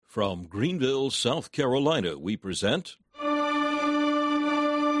From Greenville, South Carolina, we present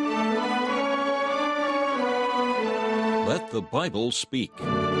Let the Bible Speak.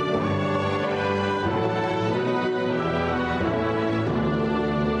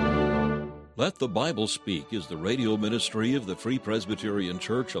 Let the Bible Speak is the radio ministry of the Free Presbyterian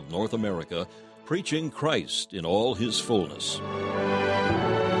Church of North America, preaching Christ in all his fullness.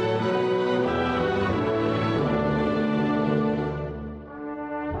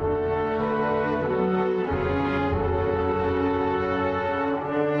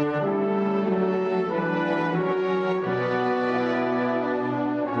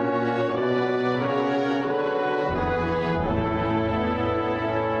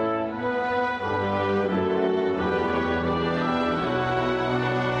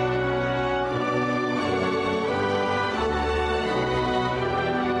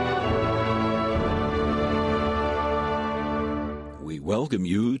 Welcome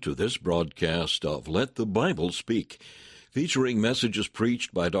you to this broadcast of Let the Bible Speak, featuring messages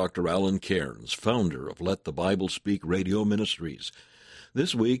preached by Dr. Alan Cairns, founder of Let the Bible Speak Radio Ministries.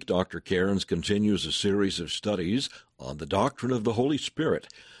 This week, Dr. Cairns continues a series of studies on the doctrine of the Holy Spirit,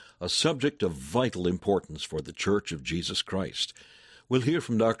 a subject of vital importance for the Church of Jesus Christ. We'll hear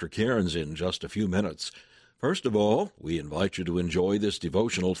from Dr. Cairns in just a few minutes. First of all, we invite you to enjoy this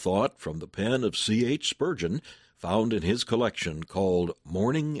devotional thought from the pen of C.H. Spurgeon, found in his collection called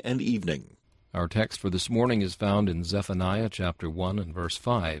Morning and Evening. Our text for this morning is found in Zephaniah chapter 1 and verse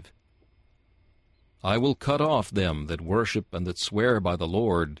 5. I will cut off them that worship and that swear by the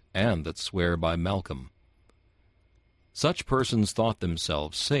Lord and that swear by Malcolm. Such persons thought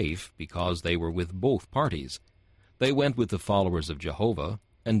themselves safe because they were with both parties. They went with the followers of Jehovah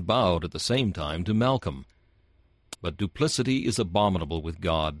and bowed at the same time to Malcolm. But duplicity is abominable with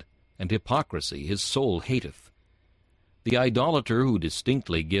God, and hypocrisy his soul hateth. The idolater who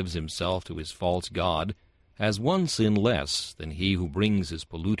distinctly gives himself to his false god has one sin less than he who brings his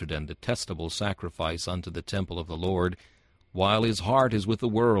polluted and detestable sacrifice unto the temple of the Lord, while his heart is with the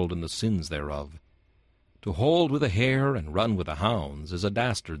world and the sins thereof. To hold with the hare and run with the hounds is a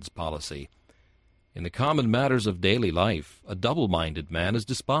dastard's policy. In the common matters of daily life, a double-minded man is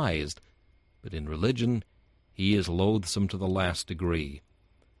despised, but in religion he is loathsome to the last degree.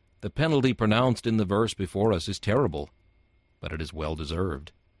 The penalty pronounced in the verse before us is terrible, but it is well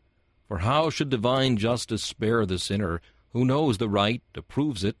deserved. For how should divine justice spare the sinner who knows the right,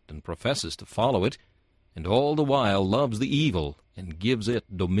 approves it, and professes to follow it, and all the while loves the evil and gives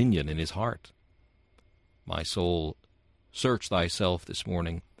it dominion in his heart? My soul, search thyself this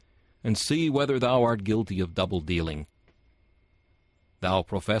morning, and see whether thou art guilty of double-dealing. Thou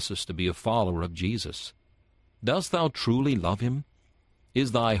professest to be a follower of Jesus. Dost thou truly love him?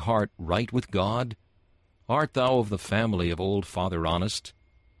 Is thy heart right with God? Art thou of the family of old Father Honest,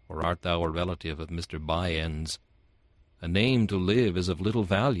 or art thou a relative of Mr. By-ends? A name to live is of little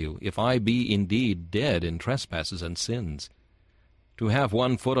value, if I be indeed dead in trespasses and sins. To have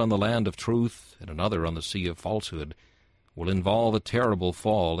one foot on the land of truth and another on the sea of falsehood will involve a terrible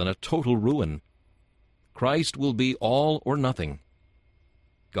fall and a total ruin. Christ will be all or nothing.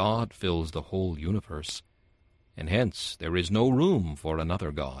 God fills the whole universe, and hence there is no room for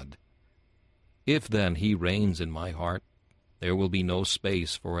another God. If then he reigns in my heart, there will be no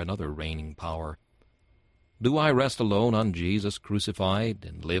space for another reigning power. Do I rest alone on Jesus crucified,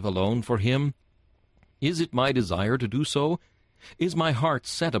 and live alone for him? Is it my desire to do so? Is my heart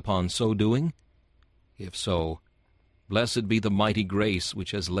set upon so doing? If so, blessed be the mighty grace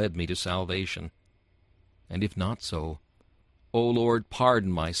which has led me to salvation. And if not so, O Lord,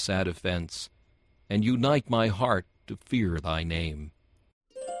 pardon my sad offense, and unite my heart to fear thy name.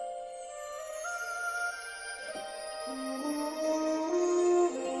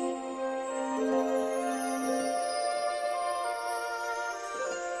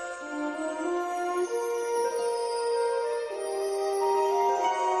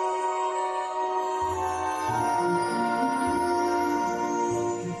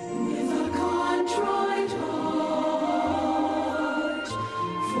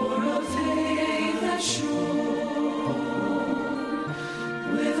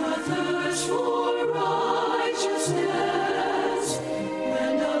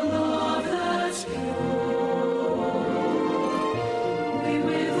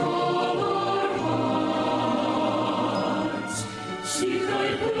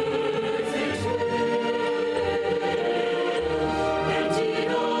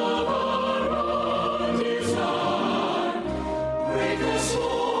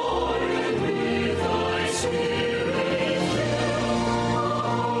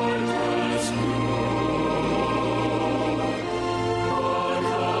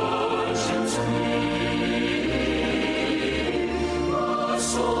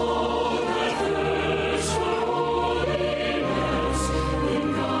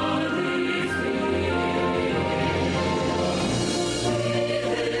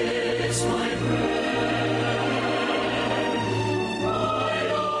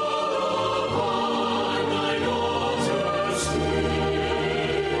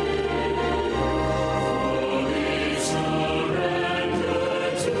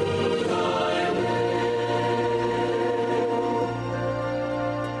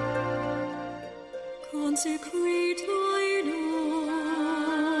 Consecrate thine own,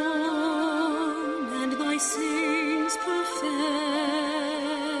 and thy saints perfect.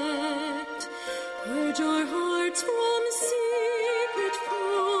 Purge our hearts from secret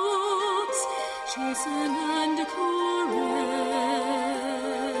faults, chasten and correct.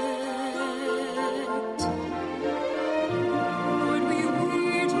 Lord, we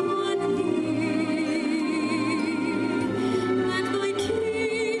wait on thee. Let thy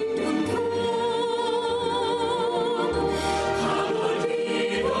kingdom come. Hallowed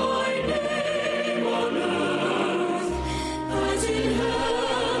be thy name on earth, as in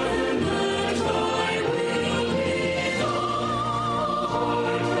heaven. Let thy will be done.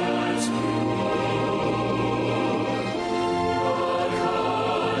 Heart that's pure, a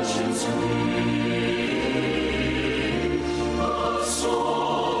conscience clean, a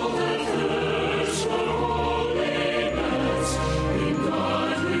soul that thirsts for holiness in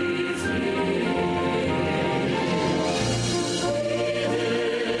godly things.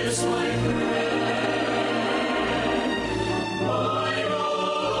 This my prayer, mine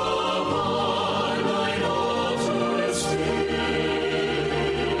all upon thine altar stand.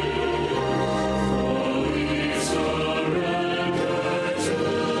 For we surrender to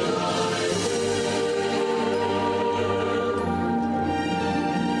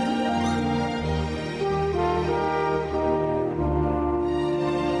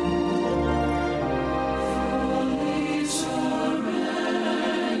we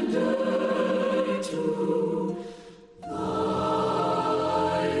surrender to thy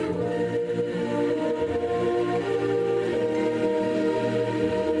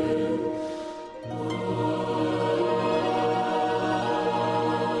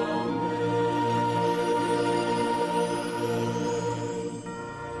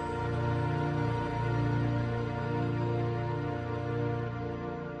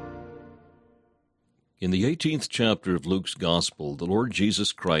In the 18th chapter of Luke's Gospel, the Lord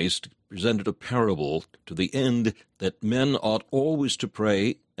Jesus Christ presented a parable to the end that men ought always to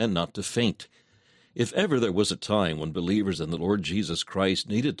pray and not to faint. If ever there was a time when believers in the Lord Jesus Christ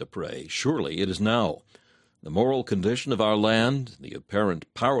needed to pray, surely it is now. The moral condition of our land, the apparent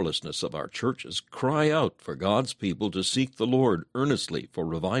powerlessness of our churches, cry out for God's people to seek the Lord earnestly for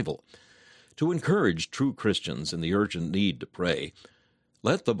revival. To encourage true Christians in the urgent need to pray,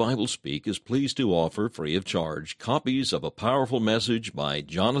 Let the Bible Speak is pleased to offer, free of charge, copies of a powerful message by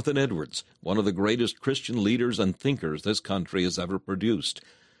Jonathan Edwards, one of the greatest Christian leaders and thinkers this country has ever produced.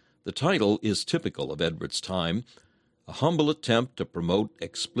 The title is typical of Edwards' time, a humble attempt to promote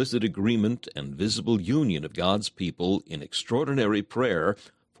explicit agreement and visible union of God's people in extraordinary prayer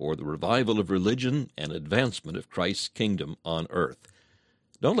for the revival of religion and advancement of Christ's kingdom on earth.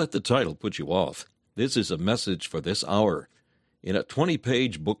 Don't let the title put you off. This is a message for this hour. In a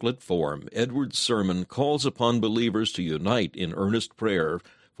 20-page booklet form, Edwards' sermon calls upon believers to unite in earnest prayer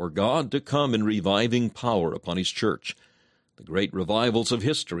for God to come in reviving power upon His church. The great revivals of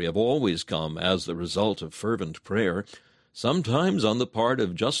history have always come as the result of fervent prayer, sometimes on the part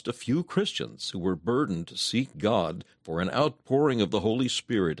of just a few Christians who were burdened to seek God for an outpouring of the Holy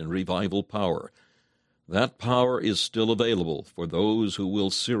Spirit and revival power. That power is still available for those who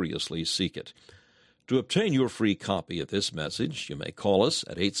will seriously seek it. To obtain your free copy of this message, you may call us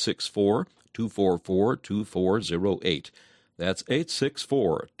at 864-244-2408. That's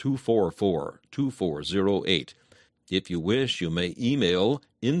 864-244-2408. If you wish, you may email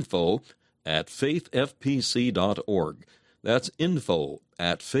info@faithfpc.org. That's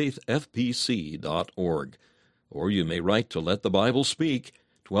info@faithfpc.org. Or you may write to Let the Bible Speak,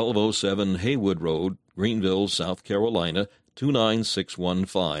 1207 Haywood Road, Greenville, South Carolina,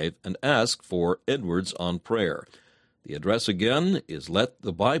 29615, and ask for Edwards on Prayer. The address again is Let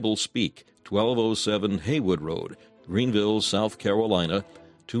the Bible Speak, 1207 Haywood Road, Greenville, South Carolina,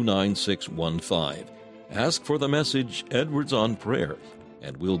 29615. Ask for the message Edwards on Prayer,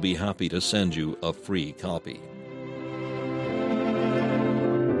 and we'll be happy to send you a free copy.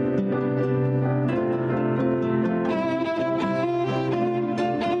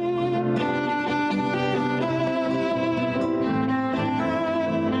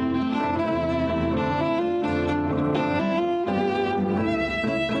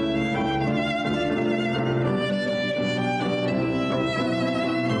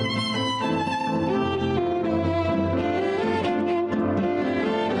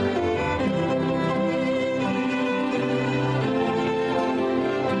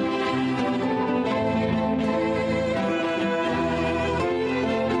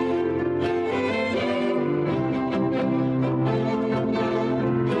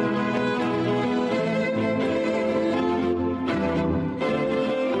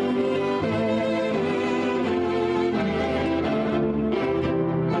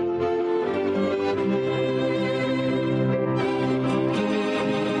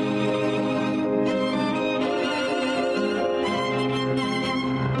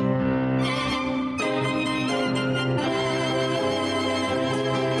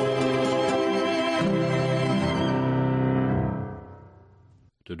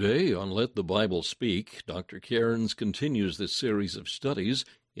 Today on Let the Bible Speak, Dr. Cairns continues this series of studies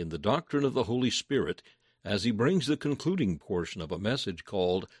in the doctrine of the Holy Spirit as he brings the concluding portion of a message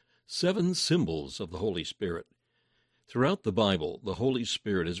called 7 Symbols of the Holy Spirit. Throughout the Bible, the Holy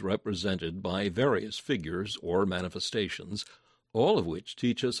Spirit is represented by various figures or manifestations, all of which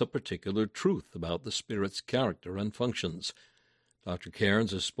teach us a particular truth about the Spirit's character and functions. Dr.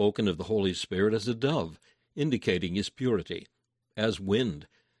 Cairns has spoken of the Holy Spirit as a dove, indicating his purity, as wind,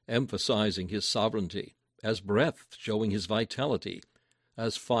 emphasizing his sovereignty, as breath, showing his vitality,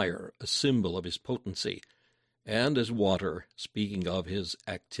 as fire, a symbol of his potency, and as water, speaking of his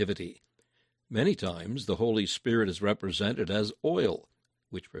activity. Many times the Holy Spirit is represented as oil,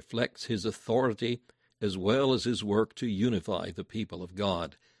 which reflects his authority as well as his work to unify the people of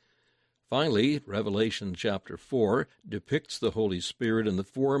God. Finally, Revelation chapter 4 depicts the Holy Spirit in the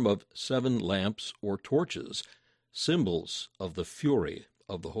form of 7 lamps or torches, symbols of the fury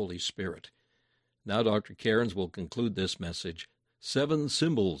of the Holy Spirit. Now Dr. Cairns will conclude this message, 7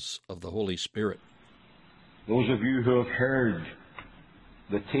 Symbols of the Holy Spirit. Those of you who have heard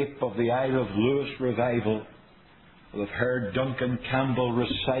the tape of the Isle of Lewis revival will have heard Duncan Campbell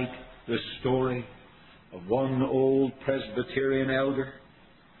recite the story of one old Presbyterian elder.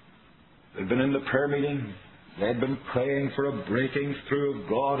 They'd been in the prayer meeting. They'd been praying for a breaking through of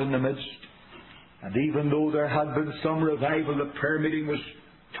God in the midst. And even though there had been some revival, the prayer meeting was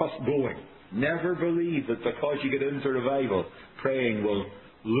tough going. Never believe that because you get into revival, praying will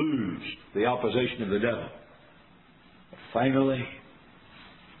lose the opposition of the devil. But finally,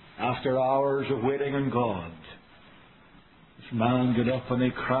 after hours of waiting on God, this man got up and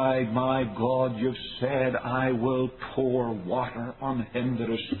he cried, "My God, you've said I will pour water on him that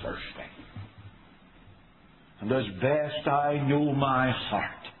is thirsty. And as best I know my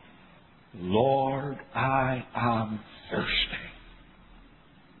heart, Lord, I am thirsty.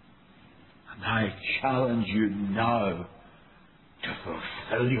 And I challenge you now to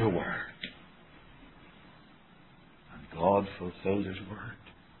fulfill your word." And God fulfilled his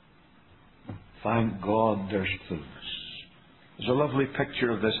word. Thank God there's fullness. There's a lovely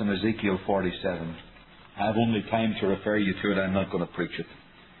picture of this in Ezekiel 47. I have only time to refer you to it. I'm not going to preach it.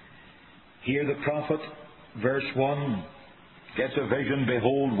 Here the prophet, verse 1, gets a vision.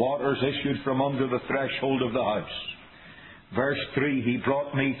 "Behold, waters issued from under the threshold of the house." Verse 3, "He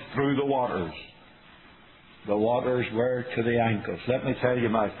brought me through the waters." The waters were to the ankles. Let me tell you,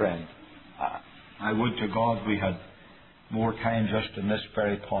 my friend, I would to God we had more time just in this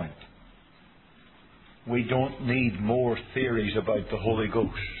very point. We don't need more theories about the Holy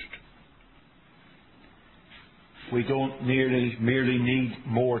Ghost. We don't merely need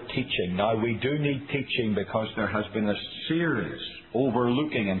more teaching. Now, we do need teaching because there has been a series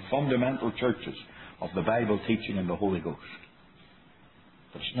overlooking in fundamental churches of the Bible teaching and the Holy Ghost.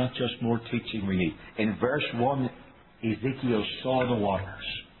 But it's not just more teaching we need. In verse 1, Ezekiel saw the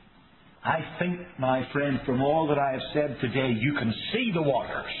waters. I think, my friend, from all that I have said today, you can see the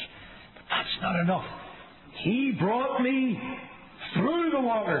waters. But that's not enough. He brought me through the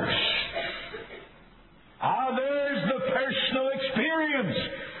waters. There's the personal experience.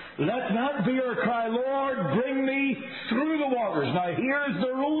 Let that be our cry. Lord, bring me through the waters. Now here's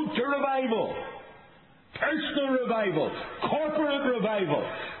the road to revival. Personal revival. Corporate revival.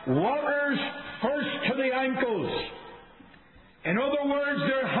 Waters first to the ankles. In other words,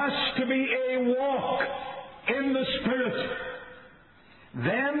 there has to be a walk in the Spirit.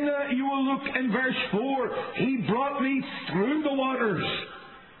 Then you will look in verse 4. He brought me through the waters.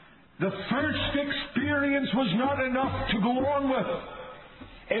 The first experience was not enough to go on with.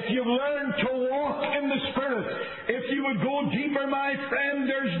 If you've learned to walk in the Spirit, if you would go deeper, my friend,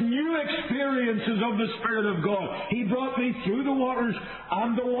 there's new experiences of the Spirit of God. He brought me through the waters,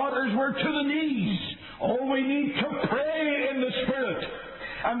 and the waters were to the knees. Oh, we need to pray in the Spirit.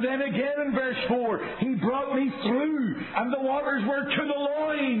 And then again in verse 4, He brought me through, and the waters were to the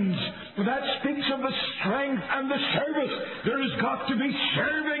loins. That speaks of the strength and the service. There has got to be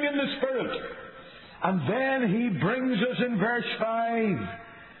serving in the Spirit. And then He brings us in verse 5,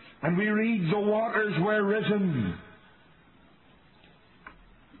 and we read, the waters were risen.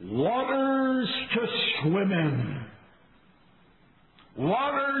 Waters to swim in.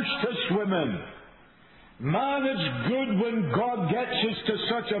 Waters to swim in. Man, it's good when God gets us to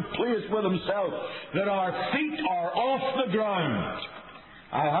such a place with Himself that our feet are off the ground.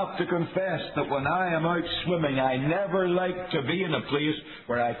 I have to confess that when I am out swimming, I never like to be in a place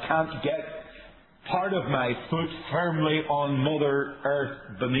where I can't get part of my foot firmly on Mother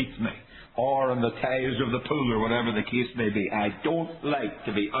Earth beneath me, or on the ties of the pool, or whatever the case may be. I don't like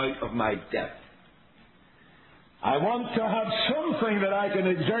to be out of my depth. I want to have something that I can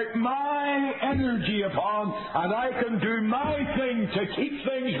exert my energy upon, and I can do my thing to keep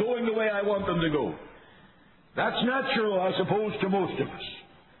things going the way I want them to go. That's natural, I suppose, to most of us.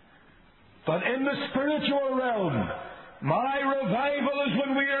 But in the spiritual realm, my revival is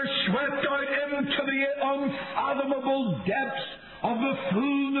when we are swept out into the unfathomable depths of the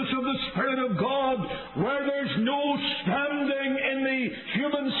fullness of the Spirit of God, where there's no standing in the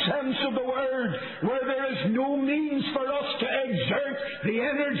human sense of the word, where there is no means for us to exert the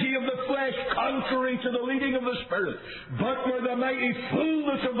energy of the flesh contrary to the leading of the Spirit, but where the mighty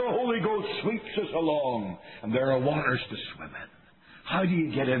fullness of the Holy Ghost sweeps us along, and there are waters to swim in. How do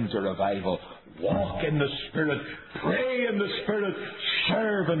you get into revival? Walk in the Spirit, pray in the Spirit,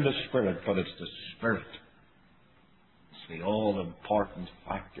 serve in the Spirit, but it's the Spirit. It's the all-important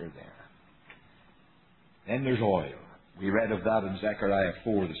factor there. Then there's oil. We read of that in Zechariah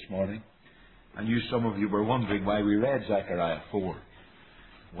 4 this morning. I knew some of you were wondering why we read Zechariah 4.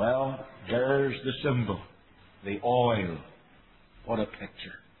 Well, there's the symbol, the oil. What a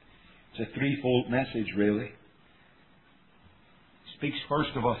picture. It's a threefold message, really. Speaks first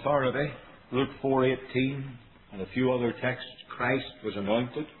of authority, Luke 4:18, and a few other texts. Christ was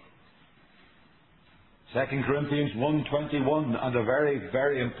anointed. 2 Corinthians 1:21, and a very,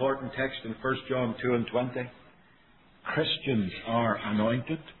 very important text in 1 John 2:20. Christians are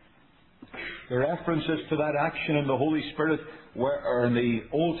anointed. The references to that action in the Holy Spirit or in the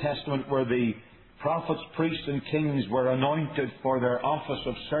Old Testament where the prophets, priests, and kings were anointed for their office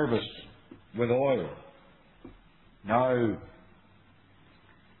of service with oil. Now,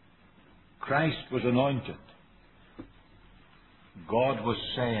 Christ was anointed. God was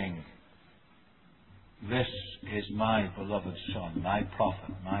saying, "This is my beloved Son, my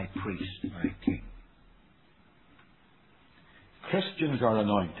prophet, my priest, my king." Christians are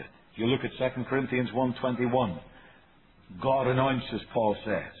anointed. If you look at 2 Corinthians 1:21, God anoints, as Paul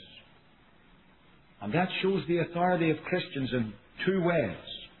says. And that shows the authority of Christians in two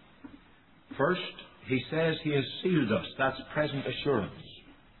ways. First, he says he has sealed us. That's present assurance.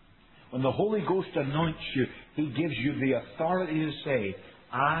 When the Holy Ghost anoints you, he gives you the authority to say,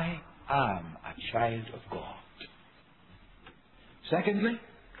 "I am a child of God." Secondly,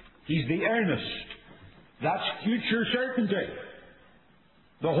 he's the earnest. That's future certainty.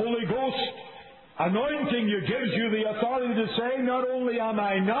 The Holy Ghost anointing you gives you the authority to say, not only am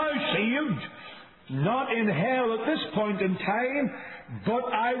I now saved, not in hell at this point in time,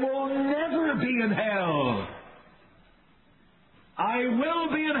 but I will never be in hell. I will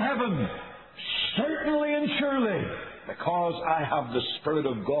be in heaven, certainly and surely, because I have the Spirit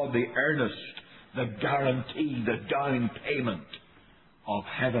of God, the earnest, the guarantee, the down payment of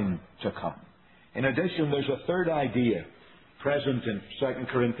heaven to come. In addition, there's a third idea present in 2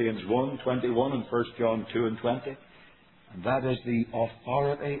 Corinthians 1:21 and 1 John 2:20, and that is the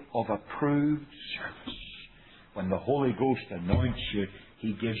authority of approved service. When the Holy Ghost anoints you,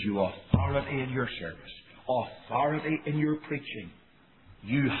 he gives you authority in your service, authority in your preaching.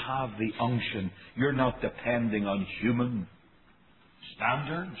 You have the unction. You're not depending on human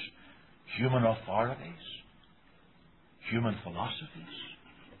standards, human authorities, human philosophies.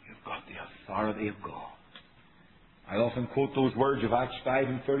 You've got the authority of God. I often quote those words of Acts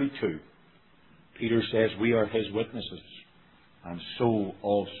 5:32. Peter says, "We are his witnesses, and so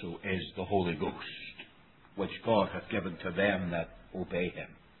also is the Holy Ghost, which God hath given to them that obey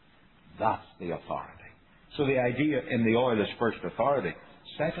him." That's the authority. So the idea in the oil is first authority.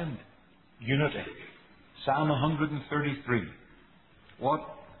 Second, unity. Psalm 133. What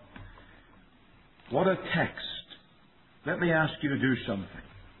a text. Let me ask you to do something.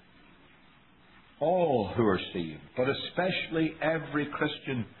 All who are saved, but especially every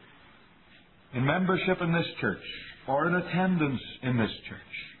Christian in membership in this church or in attendance in this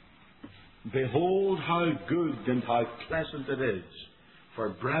church, behold how good and how pleasant it is for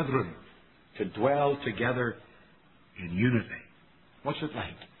brethren to dwell together in unity. What's it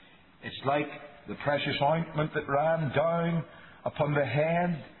like? It's like the precious ointment that ran down upon the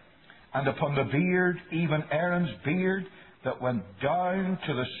head and upon the beard, even Aaron's beard, that went down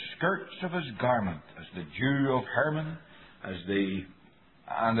to the skirts of his garment, as the dew of Hermon, as the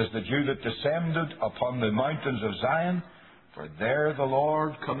dew that descended upon the mountains of Zion. For there the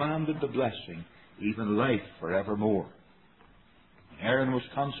Lord commanded the blessing, even life forevermore. Aaron was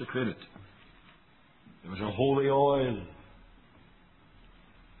consecrated. There was a holy oil.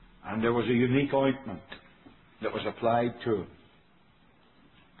 And there was a unique ointment that was applied to him,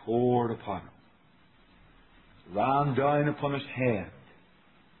 poured upon him, ran down upon his head,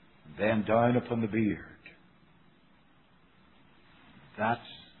 and then down upon the beard. That's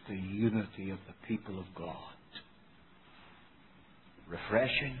the unity of the people of God.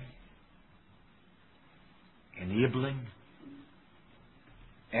 refreshing, enabling.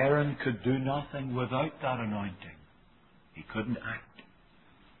 Aaron could do nothing without that anointing. He couldn't act.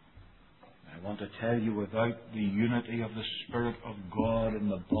 I want to tell you, without the unity of the Spirit of God and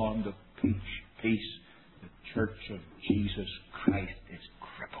the bond of peace, the Church of Jesus Christ is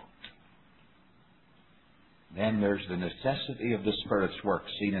crippled. Then there's the necessity of the Spirit's work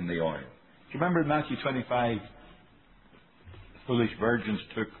seen in the oil. Do you remember in Matthew 25, the foolish virgins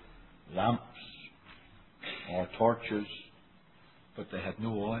took lamps or torches, but they had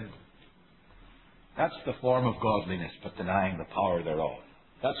no oil. That's the form of godliness, but denying the power thereof.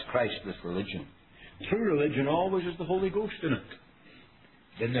 That's Christless religion. True religion always has the Holy Ghost in it.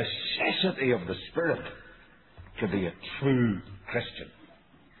 The necessity of the Spirit to be a true Christian.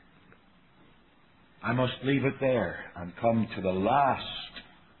 I must leave it there and come to the last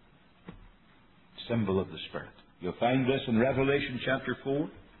symbol of the Spirit. You'll find this in Revelation chapter 4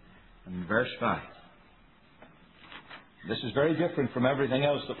 and verse 5. This is very different from everything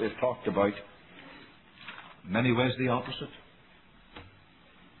else that we've talked about. In many ways the opposite.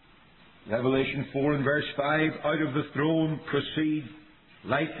 Revelation 4 and verse 5, out of the throne proceed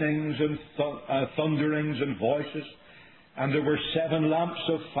lightnings and thunderings and voices. And there were 7 lamps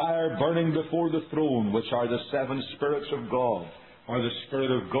of fire burning before the throne, which are the 7 spirits of God, or the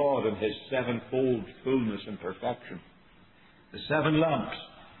Spirit of God in His sevenfold fullness and perfection. The 7 lamps.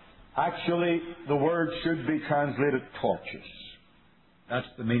 Actually, the word should be translated torches. That's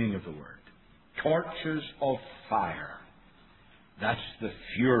the meaning of the word. Torches of fire. That's the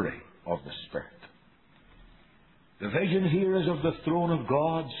fury of the Spirit. The vision here is of the throne of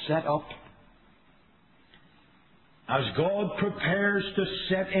God set up as God prepares to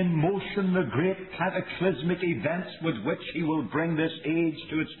set in motion the great cataclysmic events with which He will bring this age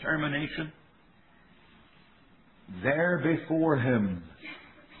to its termination. There before Him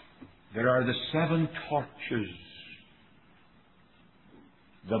there are the 7 torches,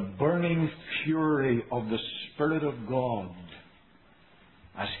 the burning fury of the Spirit of God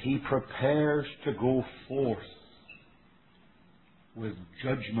as He prepares to go forth with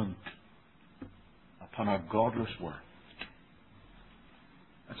judgment upon a godless world.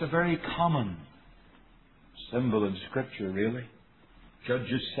 That's a very common symbol in Scripture, really.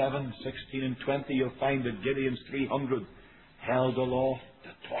 Judges 7, 16 and 20, you'll find that Gideon's 300 held aloft the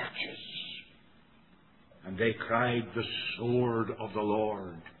torches. And they cried, the sword of the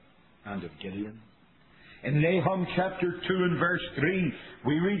Lord and of Gideon. In Nahum chapter 2 and verse 3,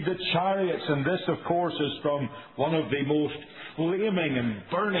 we read the chariots, and this, of course, is from one of the most flaming and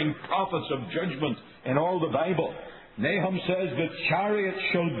burning prophets of judgment in all the Bible. Nahum says, the chariots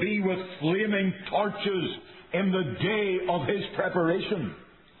shall be with flaming torches in the day of his preparation.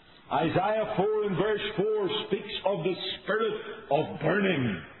 Isaiah 4 and verse 4 speaks of the spirit of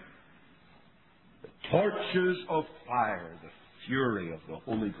burning. The torches of fire, the fury of the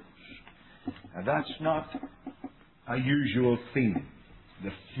Holy Ghost. And that's not a usual theme.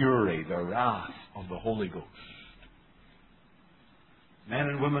 The fury, the wrath of the Holy Ghost. Men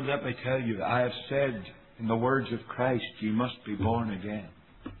and women, let me tell you, I have said in the words of Christ, you must be born again.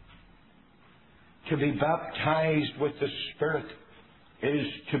 To be baptized with the Spirit is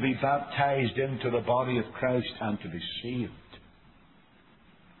to be baptized into the body of Christ and to be saved.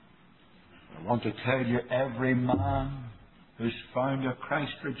 I want to tell you, every man who's found a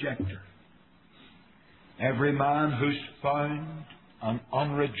Christ rejecter, every man who's found an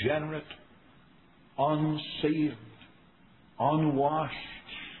unregenerate, unsaved, unwashed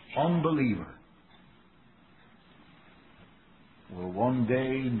unbeliever will one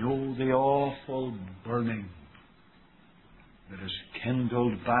day know the awful burning that is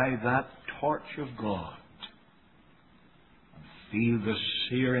kindled by that torch of God and feel the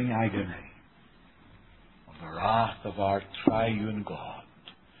searing agony of the wrath of our triune God.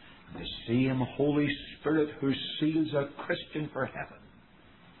 And the same Holy Spirit who seals a Christian for heaven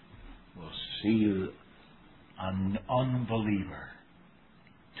will seal an unbeliever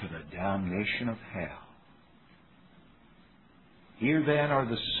to the damnation of hell. Here then are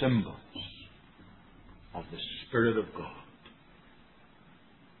the symbols of the Spirit of God.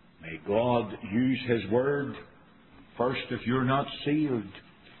 May God use His Word, first, if you're not sealed,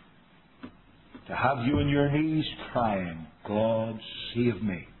 to have you on your knees crying, God save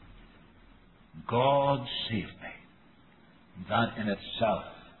me. God save me. That in itself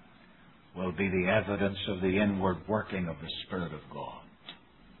will be the evidence of the inward working of the Spirit of God.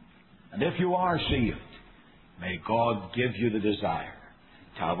 And if you are saved, may God give you the desire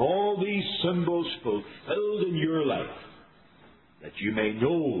to have all these symbols fulfilled in your life, that you may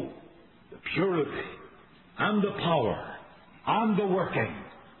know the purity and the power and the working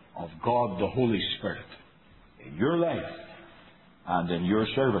of God the Holy Spirit in your life and in your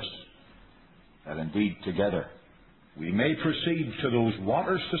service, that indeed together we may proceed to those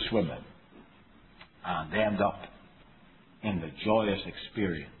waters to swim in and end up in the joyous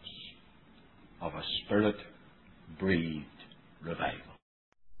experience of a Spirit-breathed revival.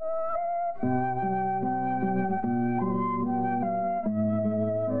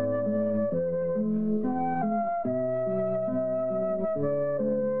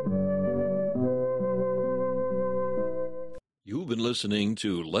 You've been listening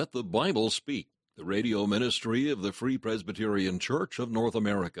to Let the Bible Speak, the radio ministry of the Free Presbyterian Church of North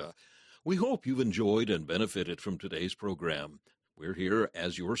America. We hope you've enjoyed and benefited from today's program. We're here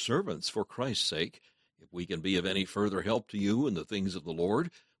as your servants for Christ's sake. If we can be of any further help to you in the things of the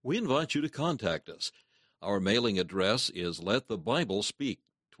Lord, we invite you to contact us. Our mailing address is Let the Bible Speak,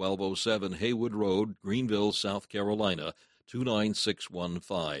 1207 Haywood Road, Greenville, South Carolina,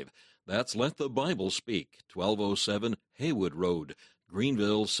 29615. That's Let the Bible Speak, 1207 Haywood Road,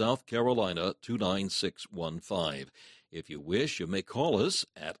 Greenville, South Carolina, 29615. If you wish, you may call us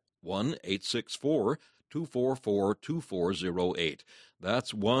at 1-864-244-2408.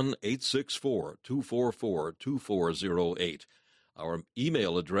 That's 1-864-244-2408. Our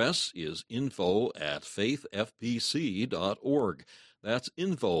email address is info@faithfpc.org. That's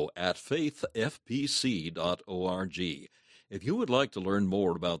info@faithfpc.org. If you would like to learn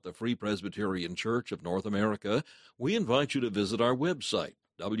more about the Free Presbyterian Church of North America, we invite you to visit our website,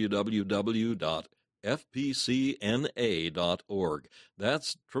 www.fpcna.org.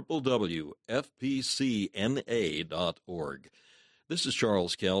 That's www.fpcna.org. This is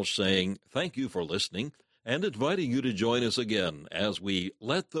Charles Kelch saying thank you for listening and inviting you to join us again as we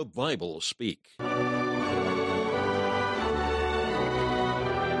Let the Bible Speak.